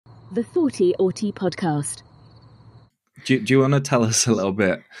the Thoughty Auti podcast. Do you want to tell us a little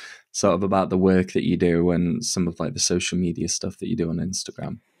bit sort of about the work that you do and some of like the social media stuff that you do on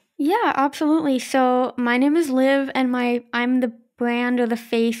Instagram? Yeah, absolutely. So my name is Liv, and I'm the brand or the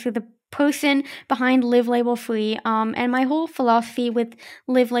face or the person behind Live Label Free. And my whole philosophy with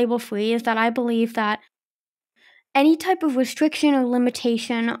Live Label Free is that I believe that any type of restriction or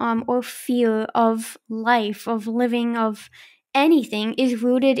limitation or fear of life, of living, of anything is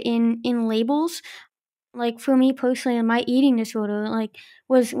rooted in labels. Like for me personally, my eating disorder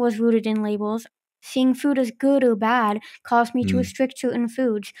was rooted in labels. Seeing food as good or bad caused me to restrict certain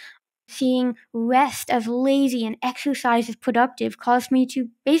foods. Seeing rest as lazy and exercise as productive caused me to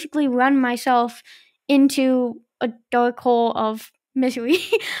basically run myself into a dark hole of misery.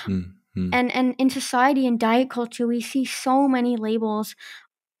 And in society and diet culture, we see so many labels: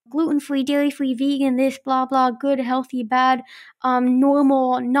 gluten-free, dairy-free, vegan, this, blah, blah, good, healthy, bad,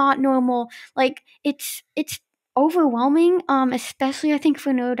 normal, not normal. Like, it's overwhelming, especially, I think,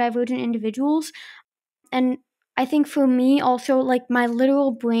 for neurodivergent individuals. And I think for me also, like, my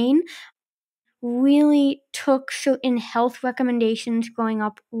literal brain really took certain health recommendations growing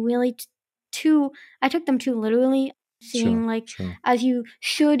up really I took them too literally, seeing as you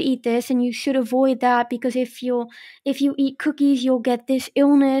should eat this and you should avoid that, because if you eat cookies, you'll get this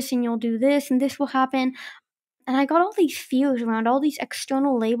illness and you'll do this and this will happen. And I got all these fears around all these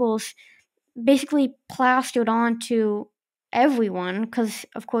external labels basically plastered onto everyone, because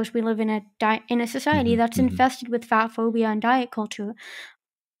of course we live in a society that's infested with fat phobia and diet culture.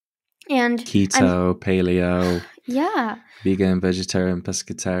 And keto, paleo, yeah, vegan, vegetarian,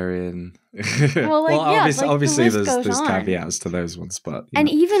 pescatarian. Well, obviously the there's caveats to those ones, but and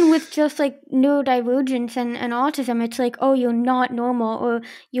even with just like neurodivergence and autism, it's like, oh, you're not normal, or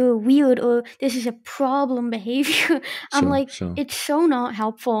you're weird, or this is a problem behavior. It's so not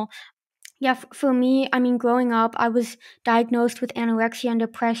helpful. Yeah, for me, I mean, growing up, I was diagnosed with anorexia and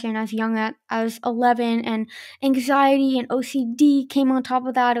depression as young as 11, and anxiety and OCD came on top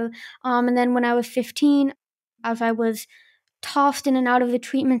of that. And then when I was 15, as I was tossed in and out of the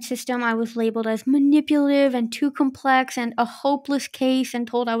treatment system, I was labeled as manipulative and too complex and a hopeless case, and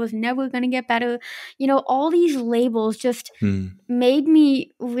told I was never going to get better. You know, all these labels just made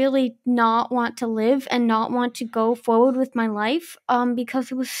me really not want to live and not want to go forward with my life, because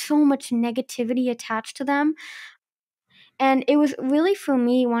there was so much negativity attached to them. And it was really, for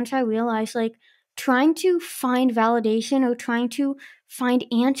me, once I realized, like, trying to find validation or trying to find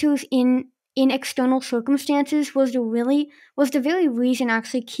answers in external circumstances was the very reason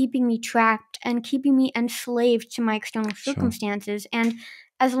actually keeping me trapped and keeping me enslaved to my external circumstances. And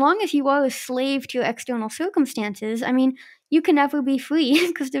as long as you are a slave to your external circumstances, I mean, you can never be free,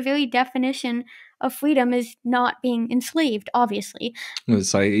 because the very definition of freedom is not being enslaved, obviously.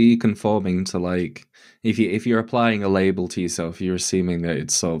 It's like you conforming to, like, if you're applying a label to yourself, you're assuming that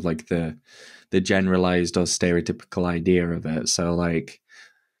it's sort of like the generalized or stereotypical idea of it. So like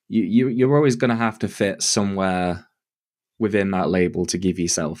you're always going to have to fit somewhere within that label to give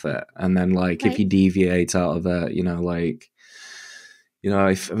yourself it. And then like if you deviate out of it,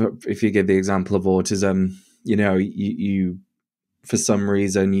 if you give the example of autism, you for some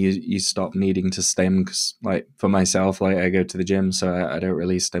reason you stop needing to stim, because like for myself, like I go to the gym, so I don't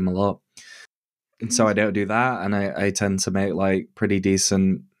really stim a lot, and so I don't do that, and I tend to make like pretty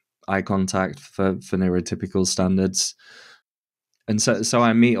decent eye contact for neurotypical standards, and so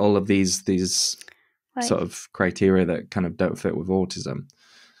I meet all of these sort of criteria that kind of don't fit with autism.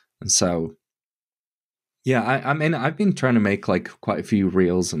 And so yeah, I mean I've been trying to make like quite a few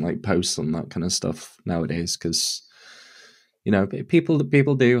reels and like posts on that kind of stuff nowadays, because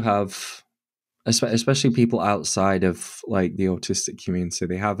people do have, especially people outside of like the autistic community,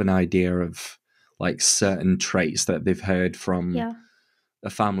 they have an idea of like certain traits that they've heard from a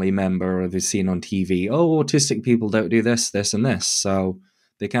family member or they've seen on TV. Oh, autistic people don't do this, this, and this. So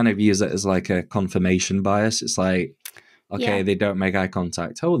they kind of use it as like a confirmation bias. It's like, okay, they don't make eye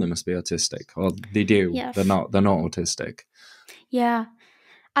contact. Oh, they must be autistic. Or they do. Yes. They're not autistic. Yeah.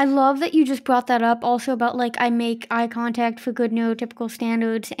 I love that you just brought that up also about like I make eye contact for good neurotypical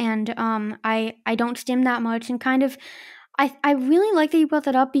standards, and I don't stim that much, and kind of I really like that you brought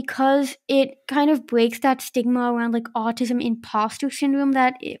that up, because it kind of breaks that stigma around like autism imposter syndrome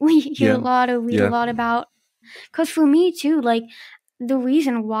that we hear a lot or read a lot about. Because for me too, like the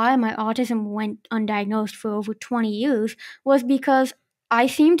reason why my autism went undiagnosed for over 20 years was because I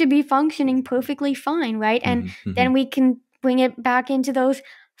seemed to be functioning perfectly fine, right? And then we can bring it back into those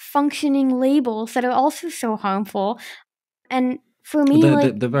functioning labels that are also so harmful. And for me,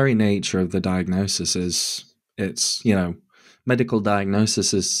 the very nature of the diagnosis is it's medical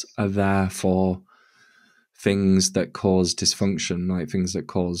diagnoses are there for things that cause dysfunction, like things that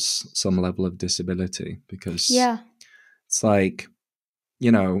cause some level of disability, because it's like,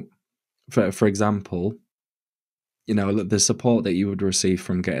 for example, the support that you would receive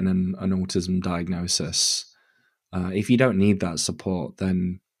from getting an autism diagnosis, if you don't need that support,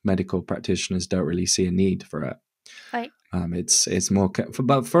 then medical practitioners don't really see a need for it. Right. It's more,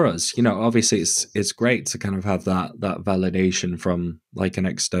 but for us, obviously it's great to kind of have that validation from like an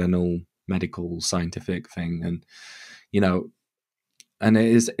external medical scientific thing, and and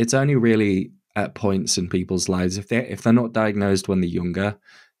it's only really at points in people's lives, if they're not diagnosed when they're younger,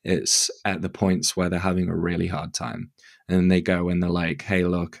 it's at the points where they're having a really hard time, and then they go and they're like, hey,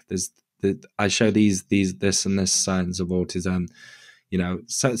 look, I show these this and this signs of autism,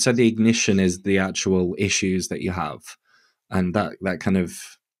 so the ignition is the actual issues that you have, and that kind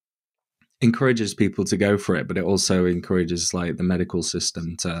of encourages people to go for it, but it also encourages like the medical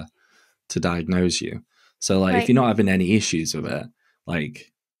system to diagnose you. So like, if you're not having any issues with it,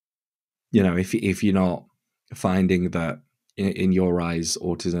 like, if you're not finding that in your eyes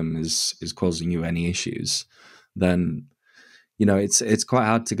autism is causing you any issues, then it's quite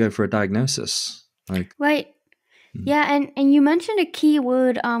hard to go for a diagnosis. Like, Yeah, and you mentioned a key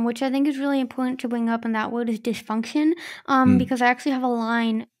word, which I think is really important to bring up, and that word is dysfunction. Because I actually have a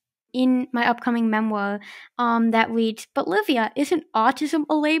line in my upcoming memoir that reads, "But Livia, isn't autism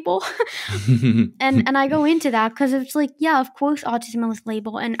a label?" and I go into that because it's like, yeah, of course autism is a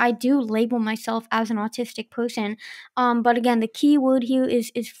label, and I do label myself as an autistic person. But again, the key word here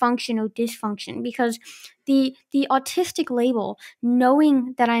is function or dysfunction, because the autistic label,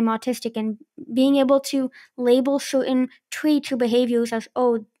 knowing that I'm autistic and being able to label certain traits or behaviors as,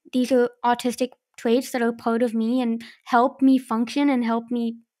 oh, these are autistic traits that are part of me and help me function and help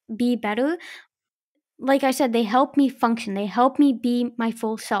me be better. Like I said, they help me function. They help me be my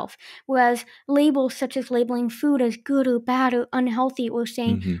full self. Whereas labels such as labeling food as good or bad or unhealthy, or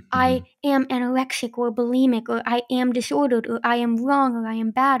saying I am anorexic or bulimic, or I am disordered, or I am wrong, or I am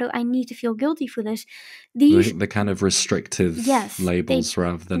bad, or I need to feel guilty for this. These the kind of restrictive labels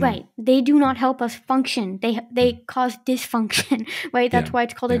rather than... They do not help us function. They cause dysfunction, right? That's why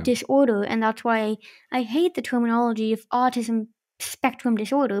it's called a disorder, and that's why I hate the terminology of autism spectrum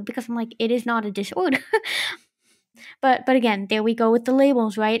disorder, because I'm like, it is not a disorder. but again, there we go with the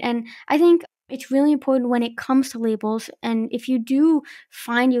labels, right? And I think it's really important when it comes to labels, and if you do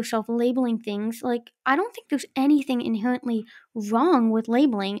find yourself labeling things, like, I don't think there's anything inherently wrong with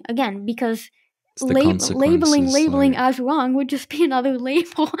labeling, again, because labeling as wrong would just be another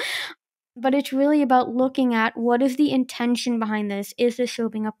label. But it's really about looking at, what is the intention behind this? Is this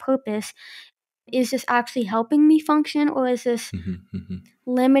serving a purpose? Is this actually helping me function, or is this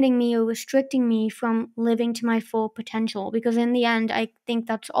limiting me or restricting me from living to my full potential? Because in the end, I think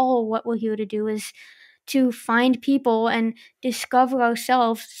that's all what we're here to do, is to find people and discover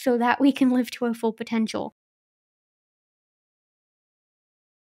ourselves so that we can live to our full potential.